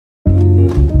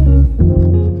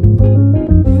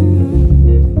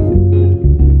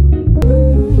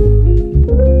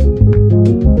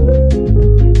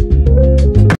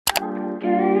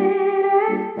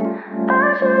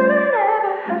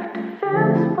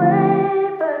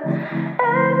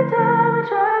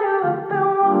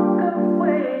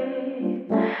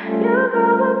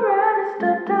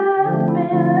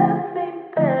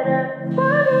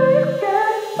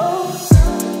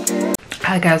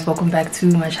guys, welcome back to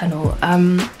my channel.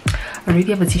 I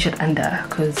already have a t-shirt under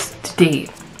because today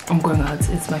I'm going out.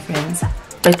 It's my friend's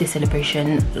birthday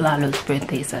celebration, Lalo's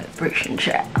birthday celebration.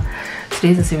 Today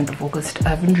is the 7th of August. I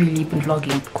haven't really been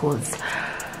vlogging because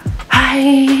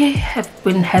I have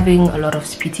been having a lot of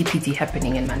PT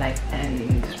happening in my life,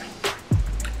 and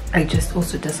I just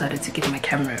also decided to give my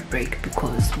camera a break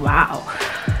because wow,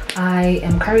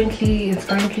 it's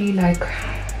currently like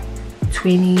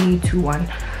 20 to 1.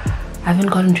 I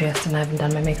haven't gotten dressed and I haven't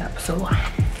done my makeup, so I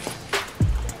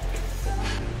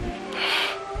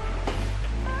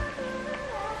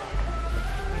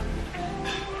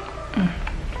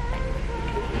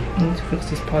need to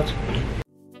fix this part.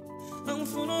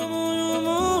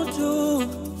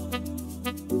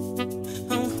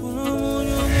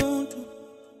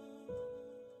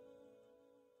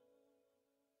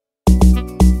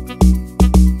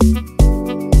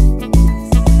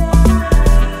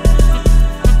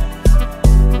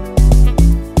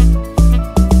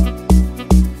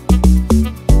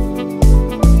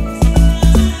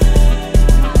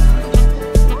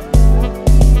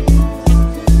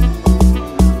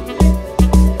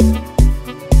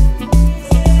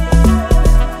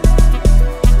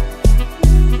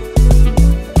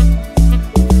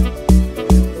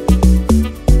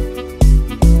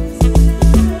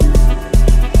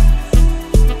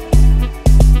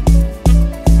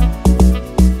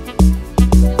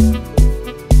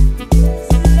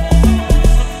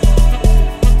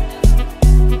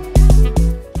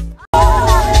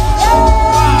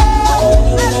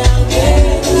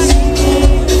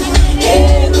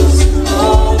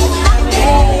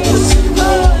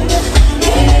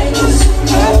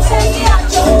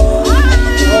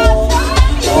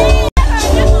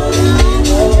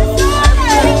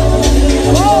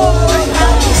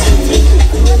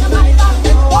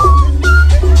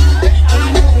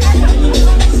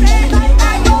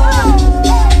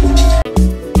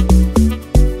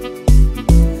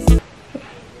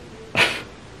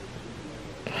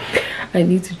 I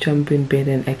need to jump in bed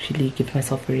and actually give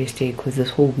myself a rest day because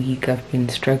this whole week I've been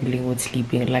struggling with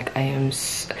sleeping. Like I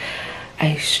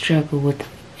struggle with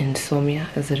insomnia.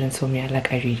 Is it insomnia?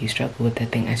 Like I really struggle with that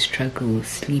thing. I struggle with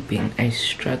sleeping. I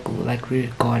struggle like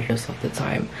regardless of the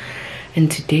time. And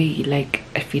today, like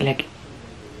I feel like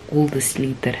all the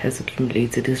sleep that has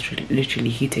accumulated is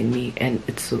literally hitting me, and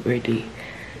it's so early.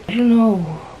 I don't know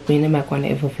when am I gonna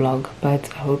ever vlog,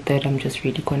 but I hope that I'm just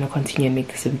really gonna continue and make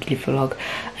this a weekly vlog.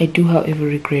 I do however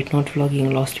regret not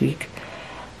vlogging last week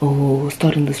or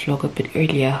starting this vlog a bit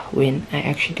earlier when I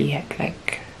actually had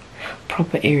like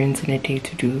proper errands in a day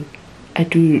to do. I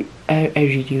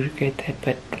really regret that,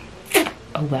 but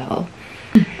oh well.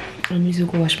 I need to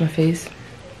go wash my face,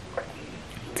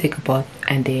 take a bath,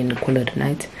 and then call it a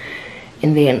night,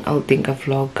 and then I'll think I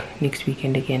vlog next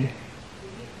weekend again.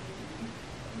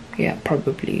 Yeah,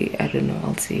 probably, I don't know,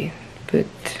 I'll see, but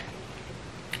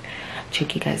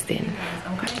check you guys then.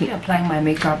 I'm currently applying my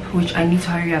makeup, which I need to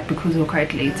hurry up because we're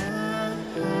quite late.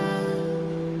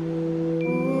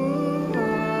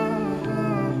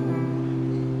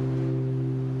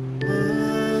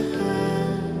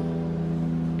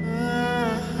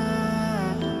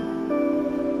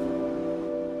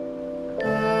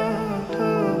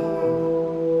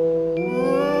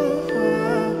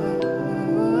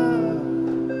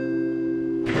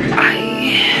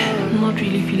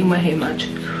 Really feeling my hair much.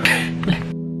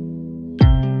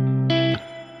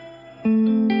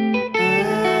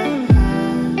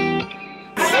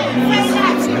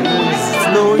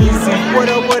 No easy.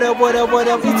 What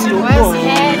up, it's your What's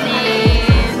happening?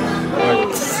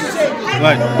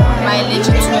 What? My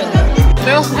little twin.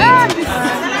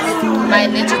 My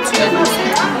little twin.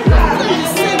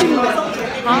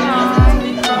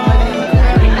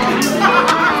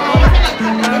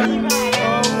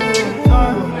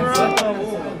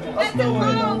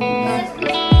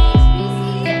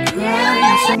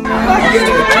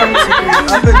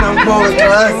 I think I'm bored,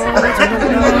 guys.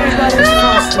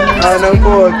 I'm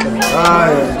bored.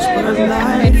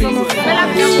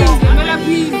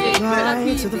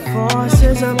 To the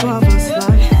forces above us,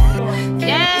 like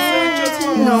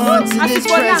no one to this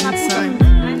present time.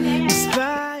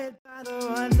 Inspired by the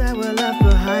ones that were left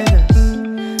behind us,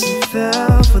 we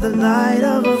fell for the light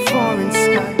of a foreign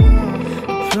sky,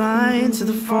 applying to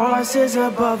the forces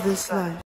above this life.